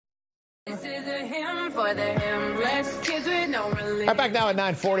This is a hymn for the hymnless kids with no religion. Right back now at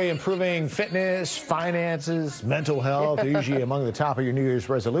 9:40, improving fitness, finances, mental health are usually among the top of your New Year's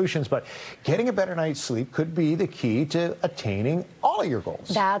resolutions, but getting a better night's sleep could be the key to attaining all of your goals.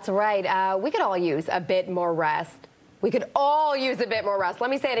 That's right. We could all use a bit more rest. We could all use a bit more rest. Let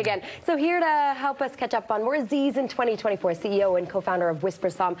me say it again. So here to help us catch up on more Z's in 2024, CEO and co-founder of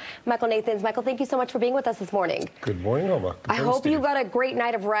Whispersome, Michael Nathans. Michael, thank you so much for being with us this morning. Good morning, Oma. I hope you got a great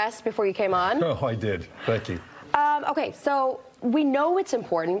night of rest before you came on. Oh, I did. Thank you. Okay, so we know it's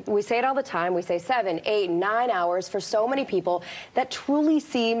important. We say it all the time. We say 7, 8, 9 hours for so many people. That truly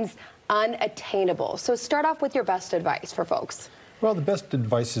seems unattainable. So start off with your best advice for folks. Well, the best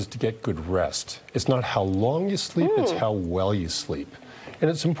advice is to get good rest. It's not how long you sleep, it's how well you sleep. And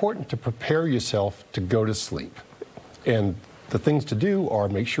it's important to prepare yourself to go to sleep. And the things to do are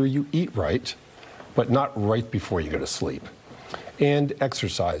make sure you eat right, but not right before you go to sleep. And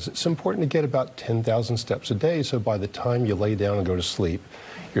exercise. It's important to get about 10,000 steps a day, so by the time you lay down and go to sleep,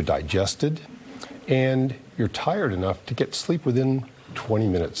 you're digested and you're tired enough to get sleep within 20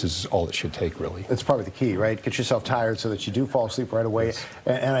 minutes is all it should take, really. That's probably the key, right? Get yourself tired so that you do fall asleep right away. Yes.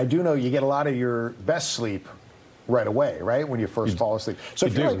 And I do know you get a lot of your best sleep right away, right? When you first fall asleep. So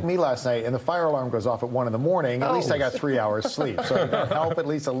if you're like me last night and the fire alarm goes off at 1 in the morning, at least I got 3 hours sleep. So did that help at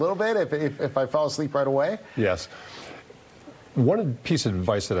least a little bit if I fell asleep right away? Yes. One piece of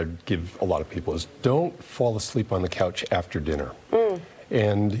advice that I'd give a lot of people is don't fall asleep on the couch after dinner.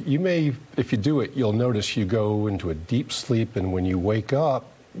 And you may, if you do it, you'll notice you go into a deep sleep, and when you wake up,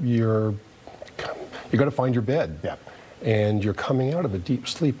 you got to find your bed. Yeah. And you're coming out of a deep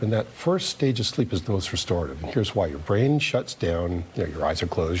sleep, and that first stage of sleep is the most restorative. And here's why: your brain shuts down, your eyes are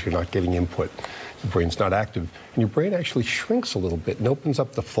closed, you're not getting input, your brain's not active, and your brain actually shrinks a little bit and opens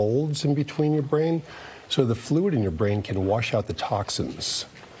up the folds in between your brain, so the fluid in your brain can wash out the toxins.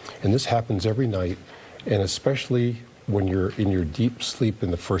 And this happens every night, and especially when you're in your deep sleep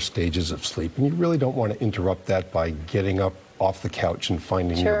in the first stages of sleep. And you really don't want to interrupt that by getting up off the couch and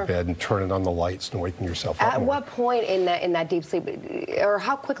finding your bed and turning on the lights and waking yourself up. At what point in that deep sleep, or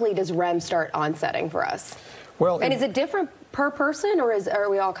how quickly does REM start onsetting for us? Well, and is it different per person, or are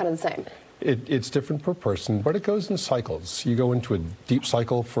we all kind of the same? It's different per person, but it goes in cycles. You go into a deep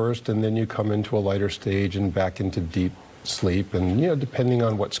cycle first, and then you come into a lighter stage and back into deep sleep. And, depending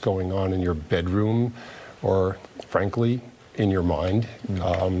on what's going on in your bedroom, or frankly, in your mind,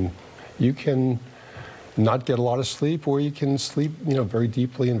 you can not get a lot of sleep, or you can sleep, very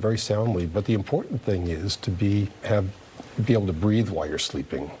deeply and very soundly. But the important thing is to be able to breathe while you're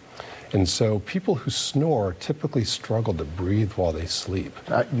sleeping. And so people who snore typically struggle to breathe while they sleep.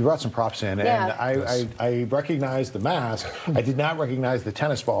 You brought some props in, and I recognized the mask. I did not recognize the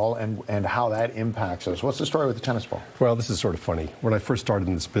tennis ball and how that impacts us. What's the story with the tennis ball? Well, this is sort of funny. When I first started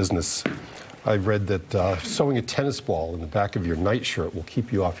in this business, I read that sewing a tennis ball in the back of your nightshirt will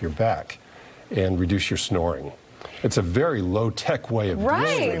keep you off your back and reduce your snoring. It's a very low-tech way of doing it.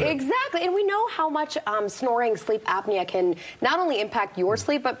 Right, exactly. And we know how much snoring, sleep apnea can not only impact your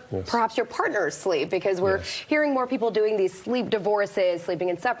sleep, but perhaps your partner's sleep, because we're hearing more people doing these sleep divorces, sleeping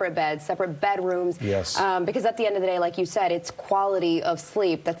in separate beds, separate bedrooms. Yes. Because at the end of the day, like you said, it's quality of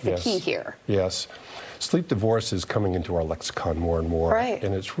sleep that's the key here. Yes. Sleep divorce is coming into our lexicon more and more. Right.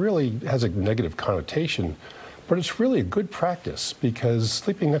 And it's really has a negative connotation. But it's really a good practice, because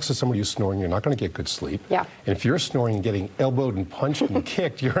sleeping next to somebody who's snoring, you're not going to get good sleep. Yeah. And if you're snoring and getting elbowed and punched and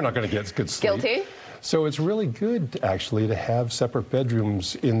kicked, you're not going to get good sleep. Guilty. So it's really good, actually, to have separate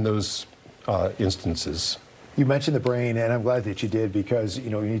bedrooms in those instances. You mentioned the brain, and I'm glad that you did, because,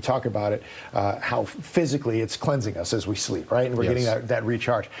 when you talk about it, how physically it's cleansing us as we sleep, right? And we're getting that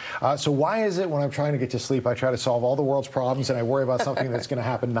recharge. So why is it when I'm trying to get to sleep, I try to solve all the world's problems and I worry about something that's going to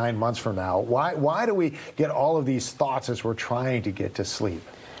happen 9 months from now? Why do we get all of these thoughts as we're trying to get to sleep?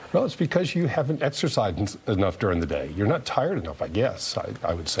 Well, it's because you haven't exercised enough during the day. You're not tired enough, I guess,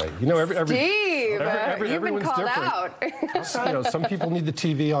 I would say. Steve, you've been called out. Some people need the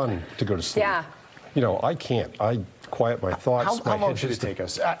TV on to go to sleep. Yeah. I can't. I quiet my thoughts. How long should it take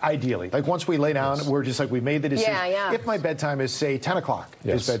us, ideally? Like, once we lay down, we're just like, we made the decision. If my bedtime is, say, 10 o'clock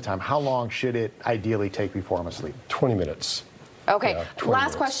is bedtime, how long should it ideally take before I'm asleep? 20 minutes. Okay. Last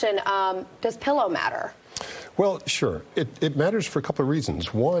minutes. question. Does pillow matter? Well, sure. It matters for a couple of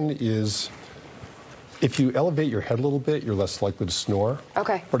reasons. One is, if you elevate your head a little bit, you're less likely to snore.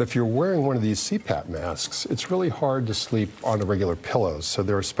 Okay. But if you're wearing one of these CPAP masks, it's really hard to sleep on a regular pillow. So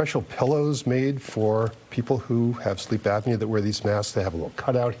there are special pillows made for people who have sleep apnea that wear these masks. They have a little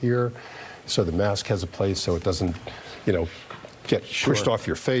cutout here, so the mask has a place so it doesn't, get pushed off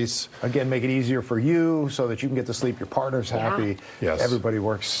your face. Again, make it easier for you so that you can get to sleep. Your partner's happy. Yes. Everybody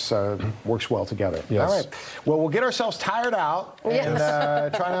works well together. Yes. All right. Well, we'll get ourselves tired out and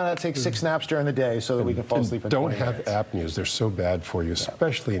try not to take 6 naps during the day so that we can fall asleep in Don't 20 have minutes. apneas. They're so bad for you,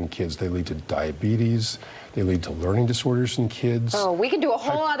 especially in kids. They lead to diabetes. They lead to learning disorders in kids. Oh, we can do a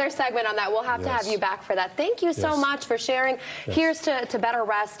whole other segment on that. We'll have to have you back for that. Thank you so much for sharing. Here's to better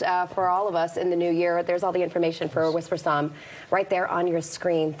rest for all of us in the new year. There's all the information for Whisper Som right there on your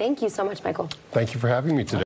screen. Thank you so much, Michael. Thank you for having me today.